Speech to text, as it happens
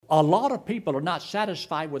A lot of people are not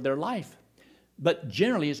satisfied with their life, but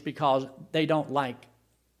generally it's because they don't like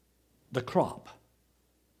the crop.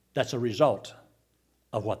 That's a result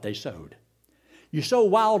of what they sowed. You sow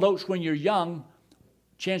wild oats when you're young,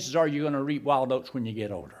 chances are you're going to reap wild oats when you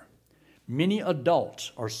get older. Many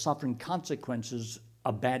adults are suffering consequences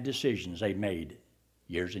of bad decisions they made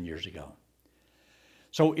years and years ago.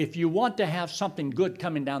 So if you want to have something good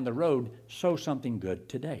coming down the road, sow something good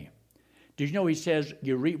today. Did you know he says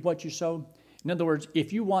you reap what you sow? In other words,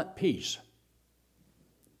 if you want peace,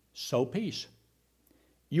 sow peace.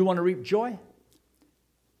 You want to reap joy?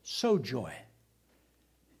 Sow joy.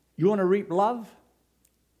 You want to reap love?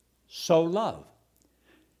 Sow love.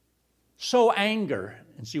 Sow anger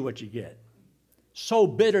and see what you get. Sow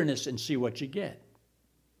bitterness and see what you get.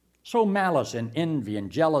 Sow malice and envy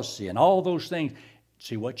and jealousy and all those things.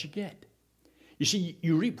 See what you get. You see,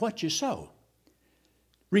 you reap what you sow.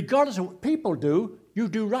 Regardless of what people do, you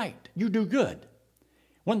do right. You do good.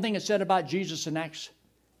 One thing it said about Jesus in Acts,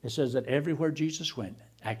 it says that everywhere Jesus went,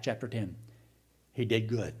 Acts chapter 10, he did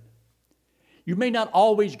good. You may not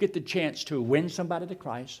always get the chance to win somebody to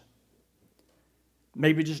Christ.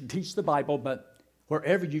 Maybe just teach the Bible, but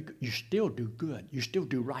wherever you still do good. You still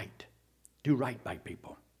do right. Do right by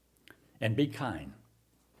people. And be kind.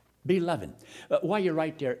 Be loving. While you're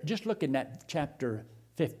right there, just look in that chapter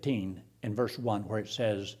 15 in verse 1 where it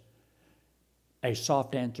says, a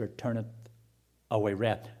soft answer turneth away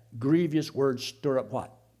wrath. Grievous words stir up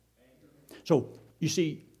what? So, you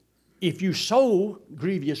see, if you sow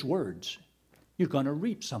grievous words, you're going to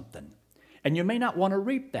reap something. And you may not want to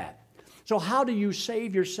reap that. So how do you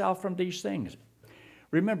save yourself from these things?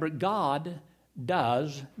 Remember, God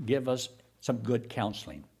does give us some good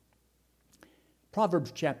counseling.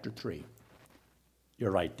 Proverbs chapter 3.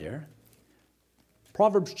 You're right there.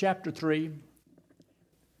 Proverbs chapter 3.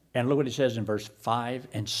 And look what it says in verse 5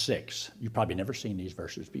 and 6. You've probably never seen these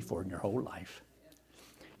verses before in your whole life.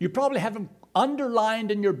 You probably have them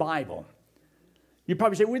underlined in your Bible. You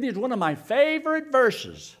probably say, well, this is one of my favorite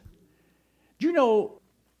verses. Do you know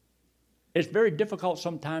it's very difficult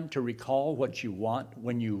sometimes to recall what you want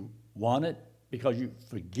when you want it because you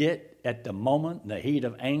forget at the moment, the heat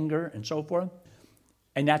of anger and so forth.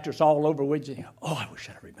 And after it's all over with, you think, oh, I wish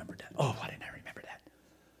I'd remembered that. Oh, why didn't I remember that?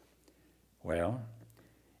 Well,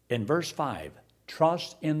 in verse 5,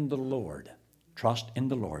 trust in the Lord. Trust in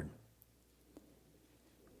the Lord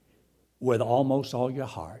with almost all your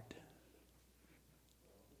heart.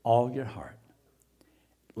 All your heart.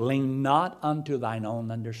 Lean not unto thine own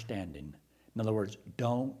understanding. In other words,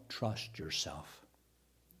 don't trust yourself.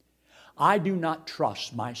 I do not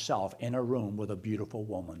trust myself in a room with a beautiful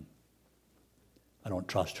woman. I don't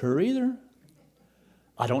trust her either.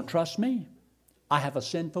 I don't trust me. I have a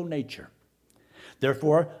sinful nature.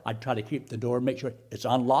 Therefore, I try to keep the door, make sure it's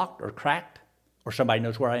unlocked or cracked, or somebody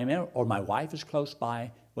knows where I am, or my wife is close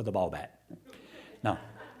by with a ball bat. Now,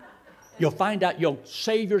 you'll find out you'll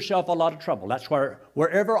save yourself a lot of trouble. That's where,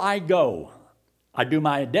 wherever I go, I do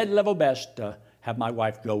my dead level best to have my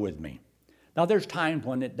wife go with me. Now, there's times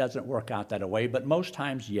when it doesn't work out that way, but most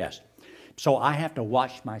times, yes. So I have to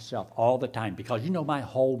watch myself all the time because, you know, my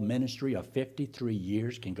whole ministry of 53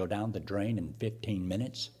 years can go down the drain in 15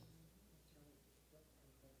 minutes.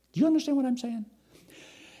 Do you understand what I'm saying?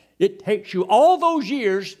 It takes you all those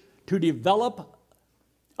years to develop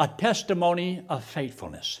a testimony of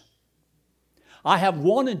faithfulness. I have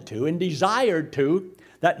wanted to and desired to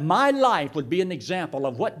that my life would be an example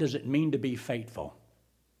of what does it mean to be faithful.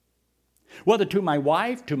 Whether to my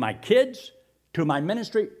wife, to my kids, to my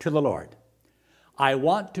ministry, to the Lord. I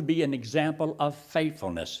want to be an example of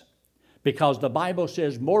faithfulness because the Bible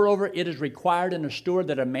says, moreover, it is required in a steward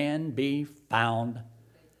that a man be found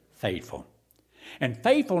faithful. And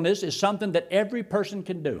faithfulness is something that every person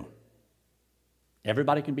can do.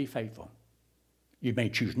 Everybody can be faithful. You may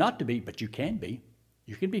choose not to be, but you can be.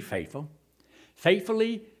 You can be faithful.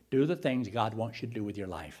 Faithfully do the things God wants you to do with your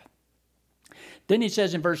life. Then he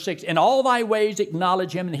says in verse 6, in all thy ways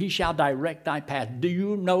acknowledge him and he shall direct thy path. Do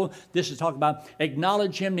you know this is talking about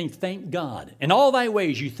acknowledge him and thank God. In all thy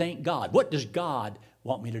ways you thank God. What does God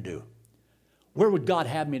want me to do? Where would God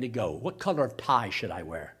have me to go? What color of tie should I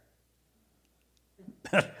wear?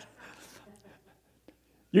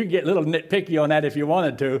 You can get a little nitpicky on that if you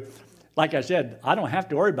wanted to. Like I said, I don't have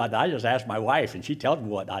to worry about that. I just ask my wife and she tells me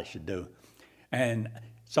what I should do. And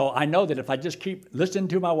so I know that if I just keep listening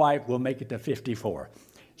to my wife, we'll make it to 54.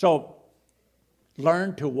 So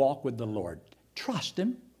learn to walk with the Lord. Trust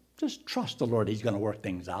him. Just trust the Lord. He's going to work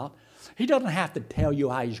things out. He doesn't have to tell you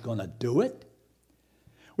how he's going to do it.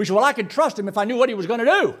 We say, well, I could trust him if I knew what he was going to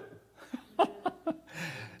do.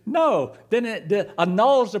 No, then it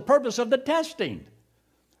annuls the purpose of the testing.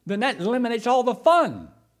 Then that eliminates all the fun.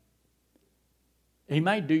 He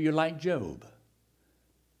might do you like Job,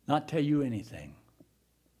 not tell you anything,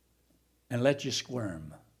 and let you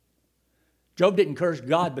squirm. Job didn't curse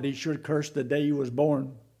God, but he sure cursed the day he was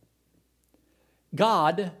born.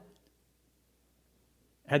 God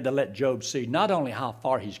had to let Job see not only how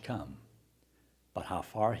far he's come, but how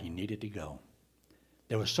far he needed to go.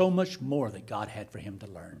 There was so much more that God had for him to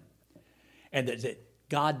learn. And that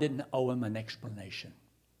God didn't owe him an explanation.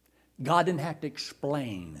 God didn't have to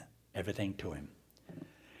explain everything to him.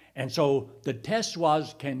 And so the test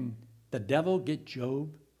was, can the devil get Job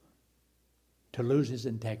to lose his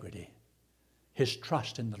integrity, his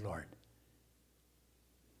trust in the Lord?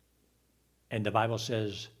 And the Bible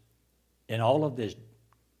says, in all of this,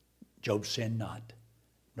 Job sinned not,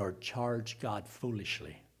 nor charged God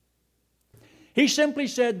foolishly. He simply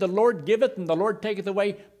said, the Lord giveth and the Lord taketh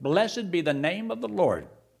away. Blessed be the name of the Lord.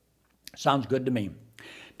 Sounds good to me.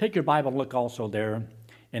 Take your Bible and look also there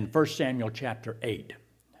in 1 Samuel chapter 8.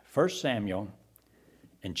 1 Samuel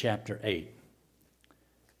in chapter 8.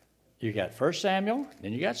 You got 1 Samuel,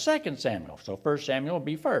 then you got 2 Samuel. So 1 Samuel will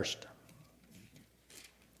be first.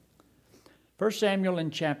 1 Samuel in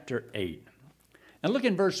chapter 8. And look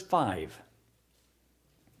in verse 5.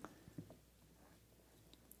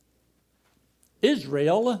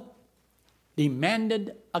 Israel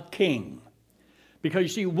demanded a king. Because you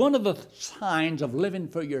see, one of the signs of living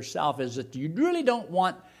for yourself is that you really don't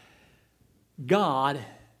want God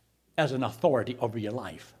as an authority over your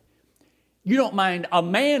life. You don't mind a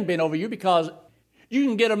man being over you because you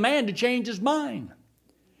can get a man to change his mind.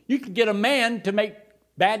 You can get a man to make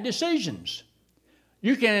bad decisions.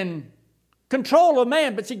 You can control a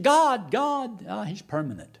man, but see, God, he's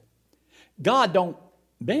permanent. God don't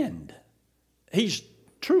bend. He's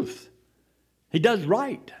truth. He does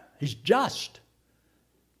right. He's just.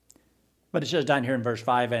 But it says down here in verse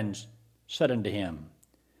 5, and said unto him,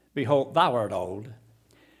 Behold, thou art old,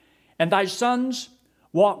 and thy sons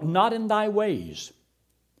walk not in thy ways.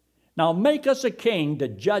 Now make us a king to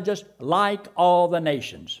judge us like all the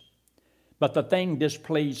nations. But the thing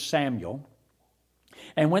displeased Samuel.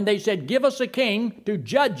 And when they said, Give us a king to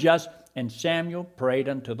judge us, and Samuel prayed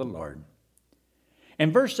unto the Lord.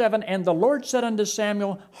 In verse 7, And the Lord said unto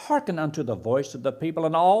Samuel, Hearken unto the voice of the people,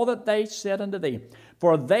 and all that they said unto thee.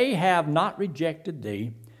 For they have not rejected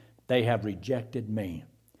thee, they have rejected me.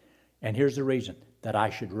 And here's the reason, that I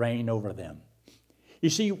should reign over them. You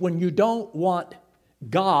see, when you don't want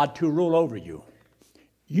God to rule over you,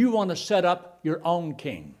 you want to set up your own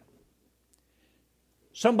king.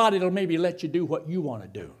 Somebody that'll maybe let you do what you want to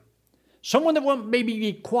do. Someone that won't maybe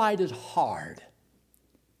be quite as hard.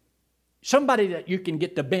 Somebody that you can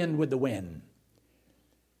get to bend with the wind.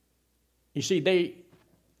 You see,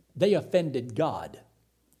 they offended God.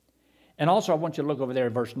 And also I want you to look over there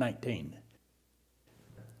at verse 19.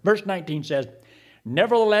 Verse 19 says,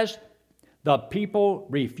 Nevertheless, the people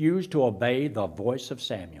refused to obey the voice of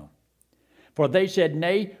Samuel. For they said,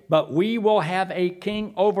 Nay, but we will have a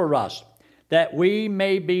king over us, that we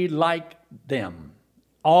may be like them,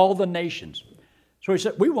 all the nations. So he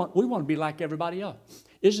said, we want to be like everybody else.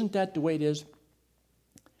 Isn't that the way it is?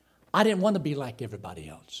 I didn't want to be like everybody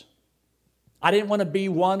else. I didn't want to be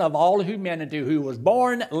one of all humanity who was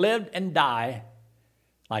born, lived, and died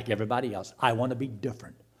like everybody else. I want to be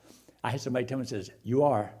different. I had somebody tell me, says, you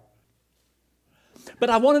are.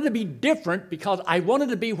 But I wanted to be different because I wanted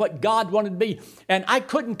to be what God wanted to be. And I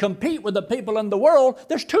couldn't compete with the people in the world.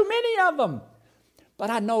 There's too many of them.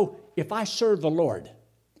 But I know if I serve the Lord,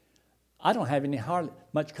 I don't have hardly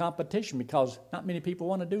much competition because not many people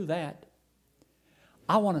want to do that.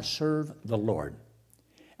 I want to serve the Lord.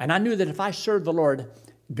 And I knew that if I serve the Lord,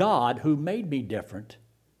 God, who made me different,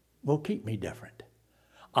 will keep me different.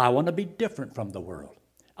 I want to be different from the world.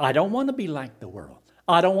 I don't want to be like the world.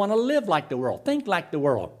 I don't want to live like the world, think like the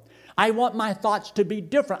world. I want my thoughts to be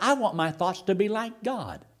different. I want my thoughts to be like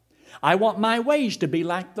God. I want my ways to be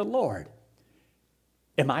like the Lord.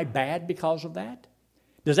 Am I bad because of that?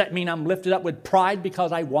 Does that mean I'm lifted up with pride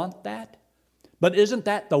because I want that? But isn't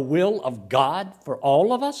that the will of God for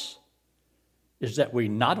all of us? Is that we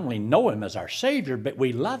not only know Him as our Savior, but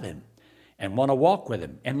we love Him and want to walk with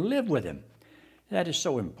Him and live with Him. That is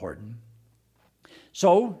so important.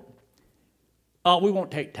 So, we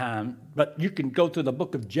won't take time, but you can go through the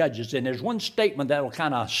book of Judges, and there's one statement that will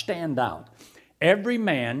kind of stand out. Every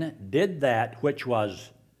man did that which was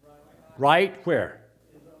right where?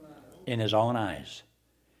 In his own eyes.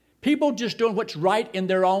 People just doing what's right in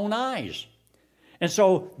their own eyes. And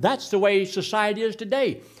so that's the way society is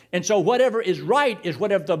today. And so whatever is right is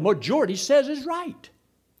whatever the majority says is right.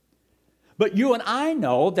 But you and I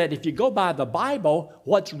know that if you go by the Bible,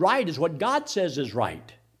 what's right is what God says is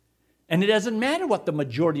right. And it doesn't matter what the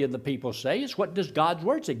majority of the people say. It's what does God's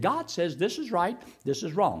word say. God says this is right, this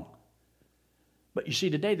is wrong. But you see,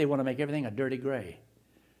 today they want to make everything a dirty gray.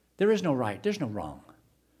 There is no right, there's no wrong.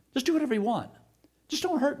 Just do whatever you want. Just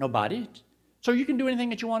don't hurt nobody. So you can do anything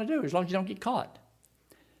that you want to do as long as you don't get caught.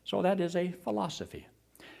 So that is a philosophy.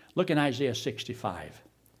 Look in Isaiah 65.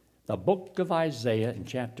 The book of Isaiah in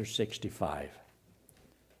chapter 65.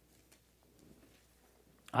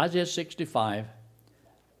 Isaiah 65,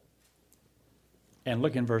 and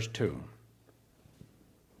look in verse 2.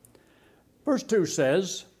 Verse 2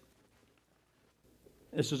 says,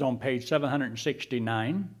 this is on page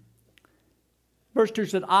 769. Verse 2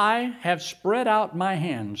 said, I have spread out my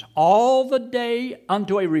hands all the day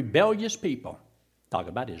unto a rebellious people. Talk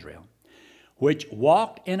about Israel. Which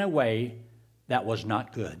walked in a way that was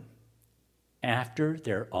not good, after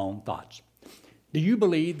their own thoughts. Do you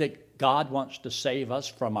believe that God wants to save us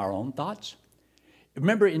from our own thoughts?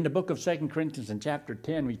 Remember in the book of 2 Corinthians in chapter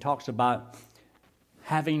 10, he talks about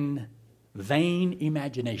having vain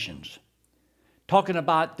imaginations. Talking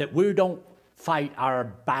about that we don't fight our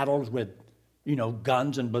battles with,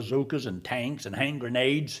 guns and bazookas and tanks and hand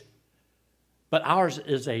grenades. But ours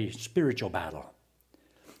is a spiritual battle.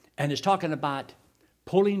 And it's talking about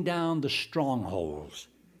pulling down the strongholds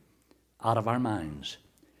out of our minds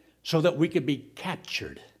so that we could be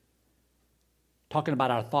captured. Talking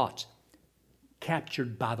about our thoughts,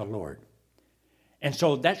 captured by the Lord. And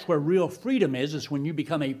so that's where real freedom is when you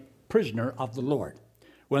become a prisoner of the Lord.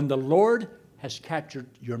 When the Lord has captured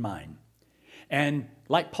your mind. And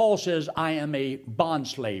like Paul says, I am a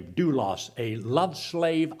bondslave, doulos, a love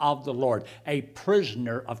slave of the Lord, a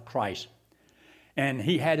prisoner of Christ. And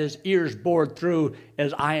he had his ears bored through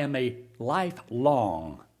as I am a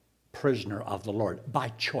lifelong prisoner of the Lord by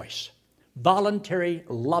choice. Voluntary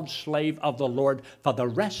love slave of the Lord for the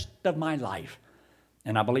rest of my life.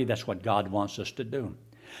 And I believe that's what God wants us to do.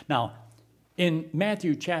 Now, in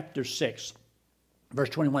Matthew chapter 6, verse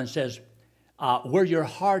 21 says, where your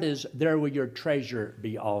heart is, there will your treasure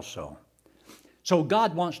be also. So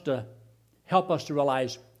God wants to help us to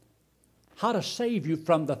realize how to save you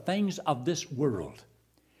from the things of this world.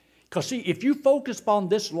 Because see, if you focus upon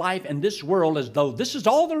this life and this world as though this is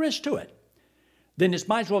all there is to it, then it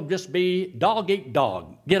might as well just be dog eat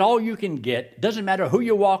dog. Get all you can get. Doesn't matter who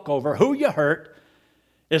you walk over, who you hurt.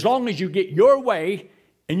 As long as you get your way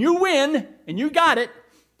and you win and you got it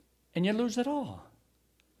and you lose it all.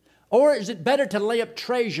 Or is it better to lay up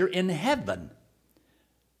treasure in heaven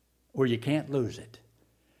where you can't lose it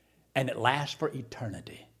and it lasts for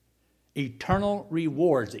eternity? Eternal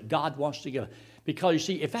rewards that God wants to give. Because you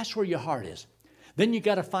see, if that's where your heart is, then you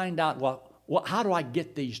got to find out, how do I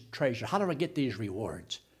get these treasures? How do I get these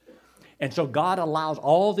rewards? And so God allows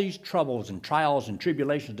all these troubles and trials and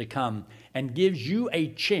tribulations to come and gives you a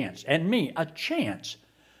chance, and me, a chance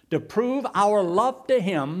to prove our love to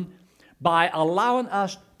Him by allowing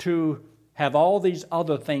us to have all these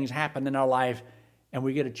other things happen in our life, and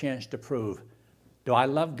we get a chance to prove, do I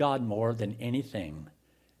love God more than anything?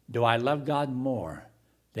 Do I love God more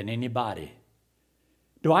than anybody?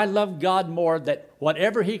 Do I love God more that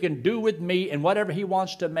whatever He can do with me and whatever He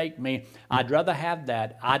wants to make me, I'd rather have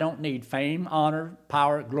that. I don't need fame, honor,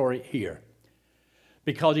 power, glory here.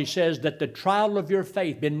 Because He says that the trial of your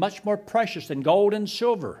faith, been much more precious than gold and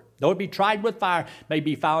silver, though it be tried with fire, may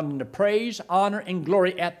be found in the praise, honor, and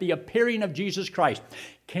glory at the appearing of Jesus Christ.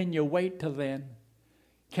 Can you wait till then?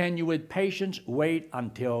 Can you with patience wait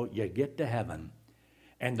until you get to heaven?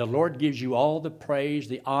 And the Lord gives you all the praise,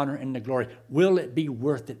 the honor, and the glory. Will it be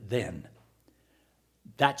worth it then?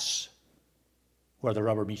 That's where the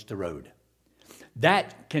rubber meets the road.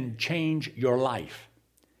 That can change your life.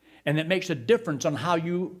 And it makes a difference on how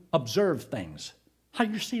you observe things, how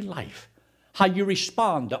you see life, how you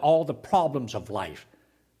respond to all the problems of life,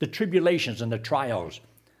 the tribulations and the trials.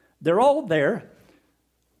 They're all there.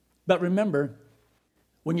 But remember,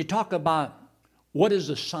 when you talk about what is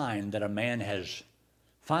the sign that a man has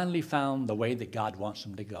finally found the way that God wants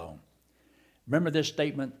him to go. Remember this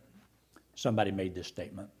statement? Somebody made this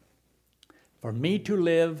statement. For me to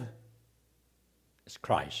live is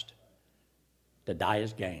Christ. To die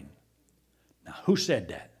is gain. Now, who said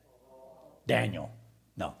that? Daniel.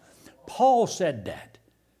 No. Paul said that.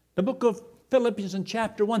 The book of Philippians in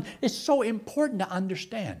chapter 1 is so important to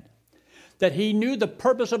understand that he knew the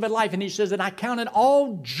purpose of his life, and he says, and I count it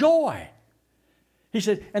all joy. He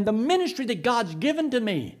said, and the ministry that God's given to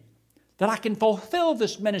me, that I can fulfill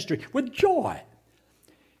this ministry with joy.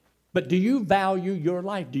 But do you value your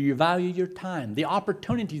life? Do you value your time? The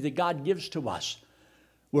opportunity that God gives to us.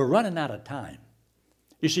 We're running out of time.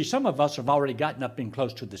 You see, some of us have already gotten up in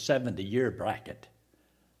close to the 70-year bracket.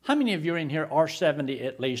 How many of you in here are 70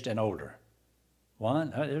 at least and older?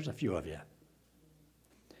 One? There's a few of you.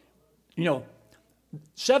 You know,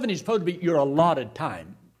 70 is supposed to be your allotted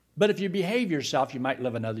time. But if you behave yourself, you might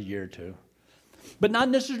live another year or two. But not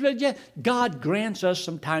necessarily yet. God grants us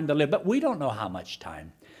some time to live, but we don't know how much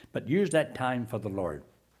time. But use that time for the Lord.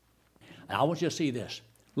 And I want you to see this.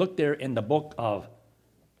 Look there in the book of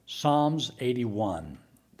Psalms 81,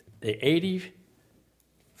 the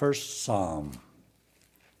 81st Psalm.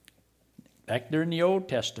 Back there in the Old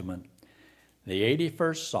Testament, the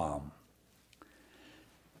 81st Psalm.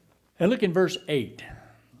 And look in verse 8.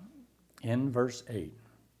 In verse 8.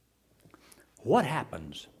 What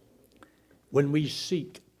happens when we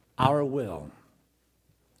seek our will?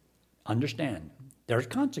 Understand, there's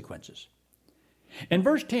consequences. In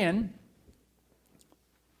verse 10,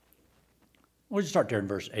 we'll just start there in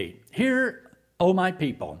verse 8. Hear, O my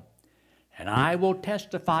people, and I will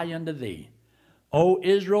testify unto thee, O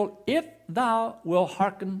Israel, if thou wilt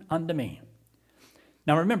hearken unto me.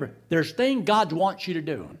 Now remember, there's things God wants you to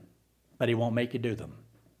do, but he won't make you do them.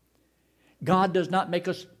 God does not make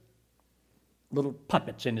us little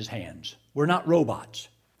puppets in his hands. We're not robots.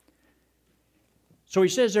 So he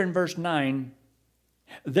says there in verse 9,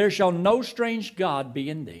 there shall no strange God be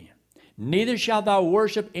in thee, neither shalt thou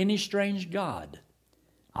worship any strange God.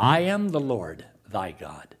 I am the Lord thy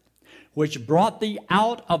God, which brought thee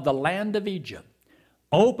out of the land of Egypt.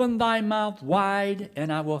 Open thy mouth wide,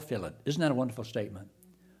 and I will fill it. Isn't that a wonderful statement?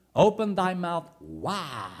 Open thy mouth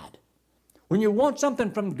wide. When you want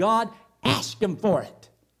something from God, ask him for it.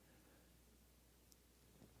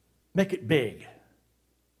 Make it big.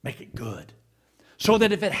 Make it good. So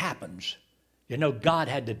that if it happens, you know God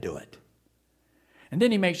had to do it. And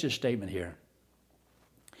then he makes this statement here.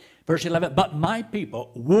 Verse 11, but my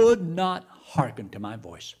people would not hearken to my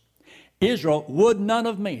voice. Israel would none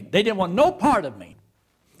of me. They didn't want no part of me.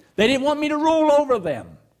 They didn't want me to rule over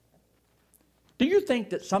them. Do you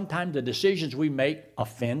think that sometimes the decisions we make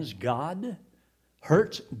offends God?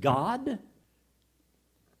 Hurts God?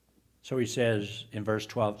 So he says in verse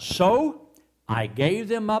 12, so I gave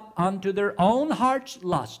them up unto their own heart's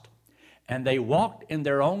lust, and they walked in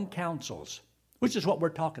their own counsels, which is what we're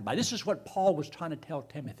talking about. This is what Paul was trying to tell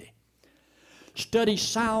Timothy. Study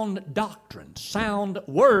sound doctrine, sound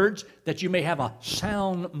words, that you may have a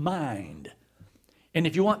sound mind. And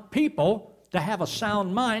if you want people to have a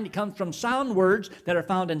sound mind, it comes from sound words that are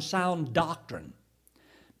found in sound doctrine.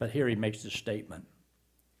 But here he makes this statement.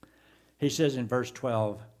 He says in verse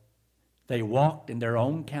 12, they walked in their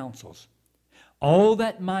own counsels. Oh,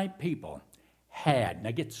 that my people had,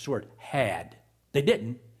 now get this word, had. They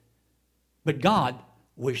didn't, but God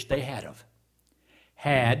wished they had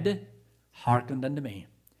hearkened unto me.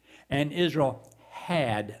 And Israel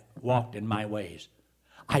had walked in my ways.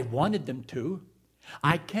 I wanted them to.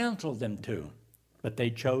 I counseled them to, but they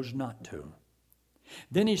chose not to.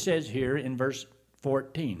 Then he says here in verse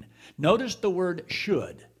 14, notice the word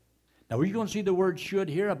should. Now, we're going to see the word should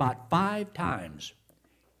here about 5 times.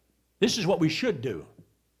 This is what we should do.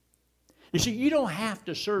 You see, you don't have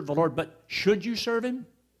to serve the Lord, but should you serve him?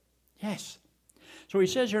 Yes. So he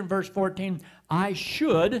says here in verse 14, I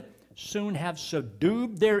should soon have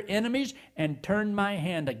subdued their enemies and turned my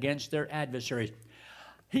hand against their adversaries.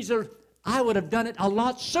 He said, I would have done it a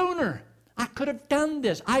lot sooner. I could have done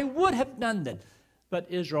this. I would have done that. But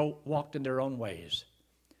Israel walked in their own ways.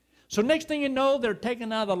 So next thing you know, they're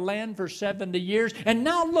taken out of the land for 70 years. And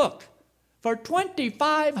now look, for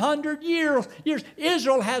 2,500 years,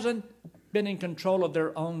 Israel hasn't been in control of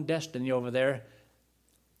their own destiny over there.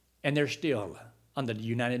 And they're still under the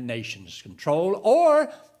United Nations control. Or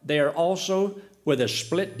they are also with a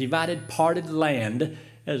split, divided, parted land,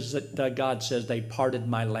 as God says, they parted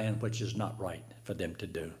my land, which is not right for them to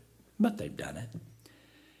do. But they've done it.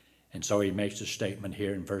 And so he makes a statement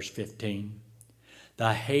here in verse 15.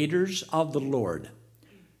 The haters of the Lord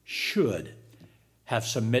should have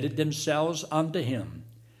submitted themselves unto him,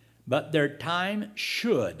 but their time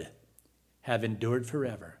should have endured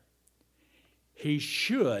forever. He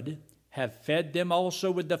should have fed them also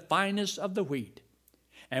with the finest of the wheat,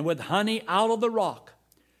 and with honey out of the rock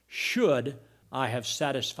should I have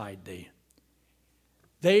satisfied thee.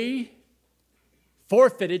 They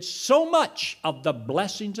forfeited so much of the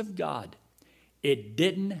blessings of God. It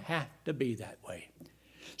didn't have to be that way.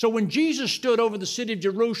 So when Jesus stood over the city of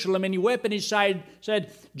Jerusalem and he wept and he said,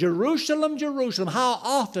 Jerusalem, Jerusalem, how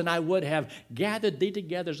often I would have gathered thee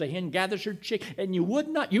together as a hen gathers her chick, and you would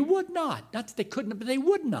not. Not that they couldn't, but they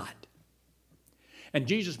would not. And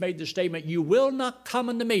Jesus made the statement, you will not come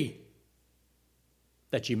unto me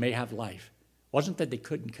that you may have life. Wasn't that they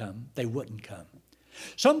couldn't come, they wouldn't come.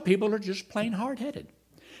 Some people are just plain hard-headed.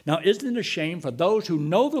 Now, isn't it a shame for those who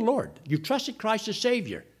know the Lord? You've trusted Christ as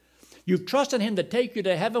Savior. You've trusted Him to take you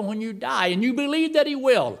to heaven when you die, and you believe that He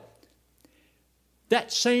will.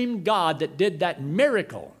 That same God that did that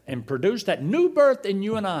miracle and produced that new birth in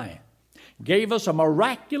you and I gave us a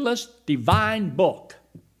miraculous divine book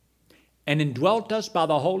and indwelt us by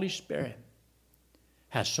the Holy Spirit,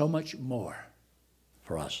 has so much more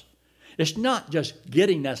for us. It's not just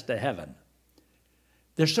getting us to heaven.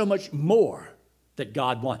 There's so much more that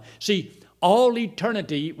God wants. See, all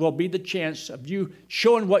eternity will be the chance of you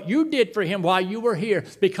showing what you did for Him while you were here,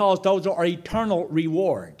 because those are eternal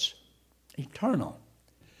rewards. Eternal.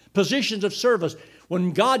 Positions of service.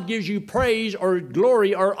 When God gives you praise or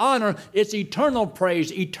glory or honor, it's eternal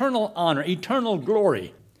praise, eternal honor, eternal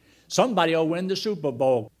glory. Somebody will win the Super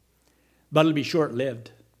Bowl, but it'll be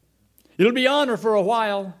short-lived. It'll be honor for a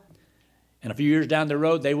while. And a few years down the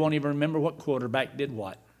road, they won't even remember what quarterback did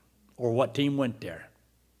what or what team went there.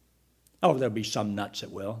 Oh, there'll be some nuts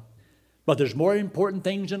that will. But there's more important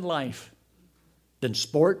things in life than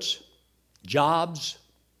sports, jobs,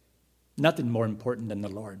 nothing more important than the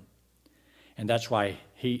Lord. And that's why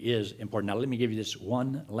He is important. Now, let me give you this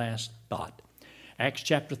one last thought. Acts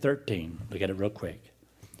chapter 13. Look at it real quick.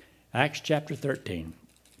 Acts chapter 13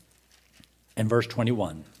 and verse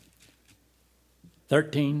 21.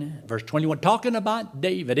 13, verse 21, talking about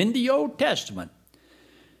David in the Old Testament.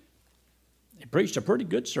 He preached a pretty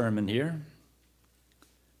good sermon here.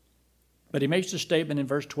 But he makes a statement in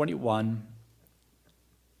verse 21.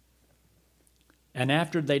 And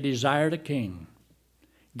after they desired a king,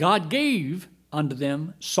 God gave unto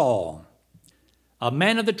them Saul, a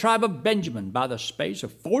man of the tribe of Benjamin, by the space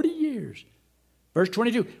of 40 years. Verse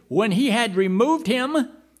 22, when he had removed him,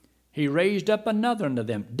 he raised up another unto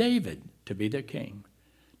them, David, to be their king,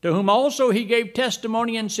 to whom also he gave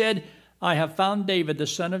testimony and said, I have found David, the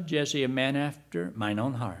son of Jesse, a man after mine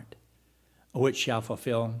own heart, which shall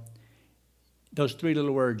fulfill, those three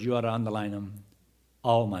little words, you ought to underline them,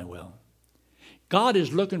 all my will. God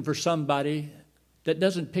is looking for somebody that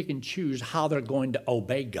doesn't pick and choose how they're going to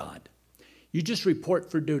obey God. You just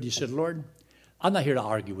report for duty. You said, Lord, I'm not here to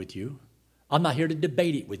argue with you. I'm not here to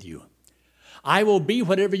debate it with you. I will be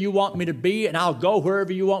whatever you want me to be, and I'll go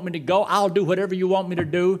wherever you want me to go. I'll do whatever you want me to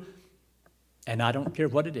do, and I don't care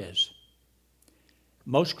what it is.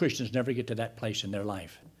 Most Christians never get to that place in their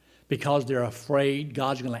life because they're afraid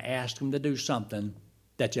God's going to ask them to do something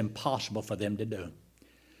that's impossible for them to do.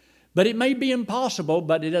 But it may be impossible,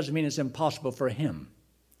 but it doesn't mean it's impossible for Him,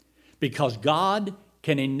 because God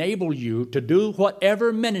can enable you to do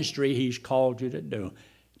whatever ministry He's called you to do.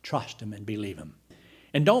 Trust Him and believe Him.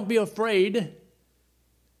 And don't be afraid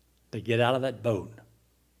to get out of that boat.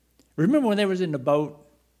 Remember when they was in the boat,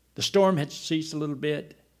 the storm had ceased a little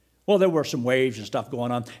bit. Well, there were some waves and stuff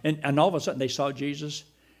going on. And all of a sudden they saw Jesus.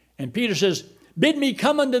 And Peter says, bid me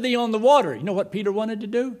come unto thee on the water. You know what Peter wanted to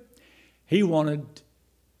do? He wanted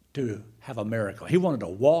to have a miracle. He wanted to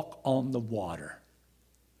walk on the water.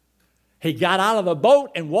 He got out of the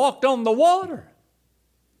boat and walked on the water.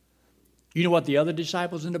 You know what the other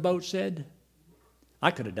disciples in the boat said? I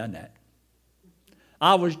could have done that.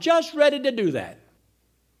 I was just ready to do that.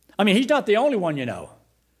 I mean, he's not the only one, you know.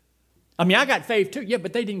 I mean, I got faith too. Yeah,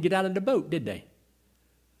 but they didn't get out of the boat, did they?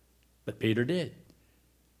 But Peter did.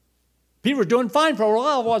 Peter was doing fine for a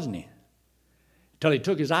while, wasn't he? Until he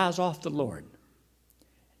took his eyes off the Lord.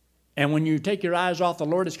 And when you take your eyes off the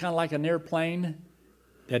Lord, it's kind of like an airplane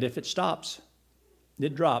that if it stops,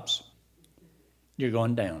 it drops. You're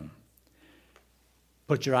going down.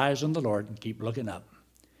 Put your eyes on the Lord and keep looking up.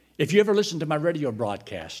 If you ever listen to my radio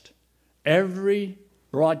broadcast, every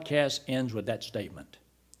broadcast ends with that statement.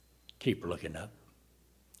 Keep looking up.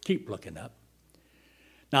 Keep looking up.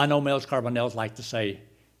 Now, I know Mels Carbonell's like to say,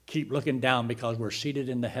 keep looking down because we're seated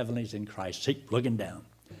in the heavenlies in Christ. Keep looking down.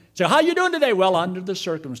 So how you doing today? Well, under the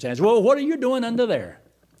circumstance. Well, what are you doing under there?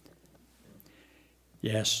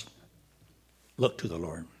 Yes, look to the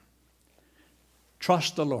Lord.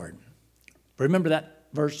 Trust the Lord. Remember that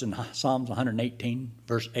verse in Psalms 118,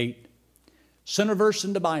 verse 8? Center verse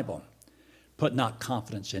in the Bible. Put not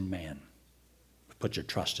confidence in man. Put your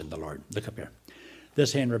trust in the Lord. Look up here.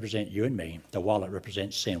 This hand represents you and me. The wallet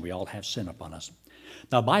represents sin. We all have sin upon us.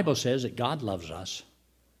 Now, the Bible says that God loves us,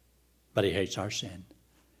 but He hates our sin.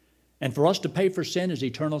 And for us to pay for sin is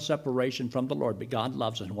eternal separation from the Lord. But God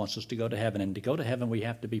loves us and wants us to go to heaven. And to go to heaven, we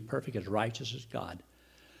have to be perfect, as righteous as God.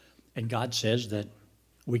 And God says that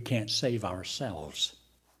we can't save ourselves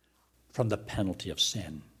from the penalty of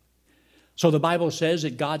sin. So the Bible says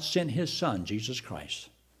that God sent His Son, Jesus Christ,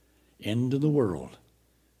 into the world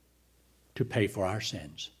to pay for our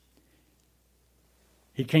sins.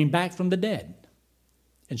 He came back from the dead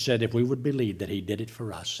and said if we would believe that he did it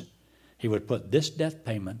for us, he would put this death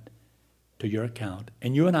payment to your account,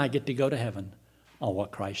 and you and I get to go to heaven on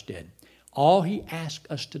what Christ did. All he asked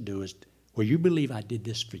us to do is, will you believe I did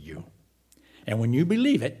this for you? And when you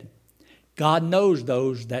believe it, God knows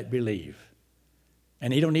those that believe.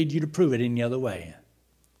 And he don't need you to prove it any other way.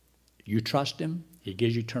 You trust him, he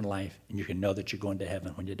gives you eternal life, and you can know that you're going to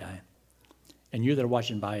heaven when you die. And you that are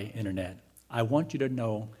watching by internet, I want you to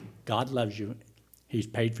know God loves you. He's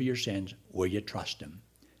paid for your sins. Will you trust him?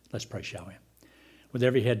 Let's pray, shall we? With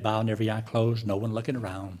every head bowed and every eye closed, no one looking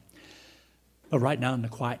around. But right now in the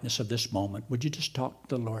quietness of this moment, would you just talk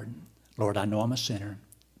to the Lord? Lord, I know I'm a sinner.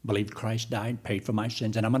 Believed Christ died, paid for my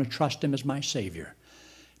sins, and I'm going to trust him as my Savior.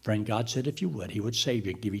 Friend, God said if you would, he would save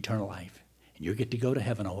you and give you eternal life. And you get to go to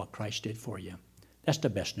heaven on what Christ did for you. That's the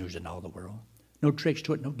best news in all the world. No tricks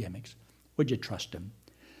to it, no gimmicks. Would you trust him?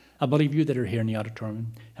 I believe you that are here in the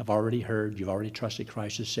auditorium have already heard, you've already trusted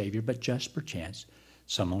Christ as Savior, but just perchance,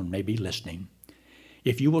 someone may be listening.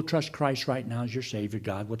 If you will trust Christ right now as your Savior,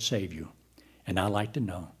 God would save you. And I'd like to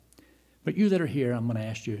know. But you that are here, I'm going to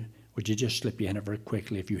ask you, would you just slip your hand up very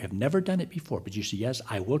quickly if you have never done it before, but you say, yes,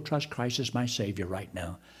 I will trust Christ as my Savior right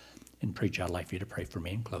now. And preacher, I'd like for you to pray for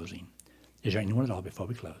me in closing. Is there anyone at all before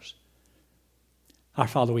we close? Our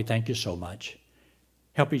Father, we thank you so much.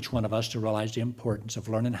 Help each one of us to realize the importance of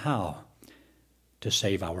learning how to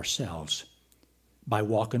save ourselves by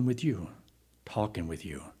walking with you, talking with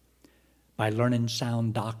you, by learning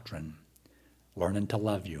sound doctrine, learning to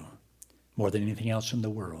love you more than anything else in the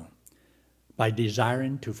world, by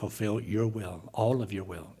desiring to fulfill your will, all of your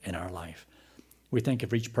will in our life. We thank you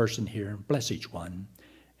for each person here. Bless each one.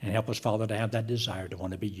 And help us, Father, to have that desire to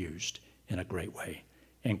want to be used in a great way.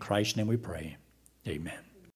 In Christ's name we pray. Amen.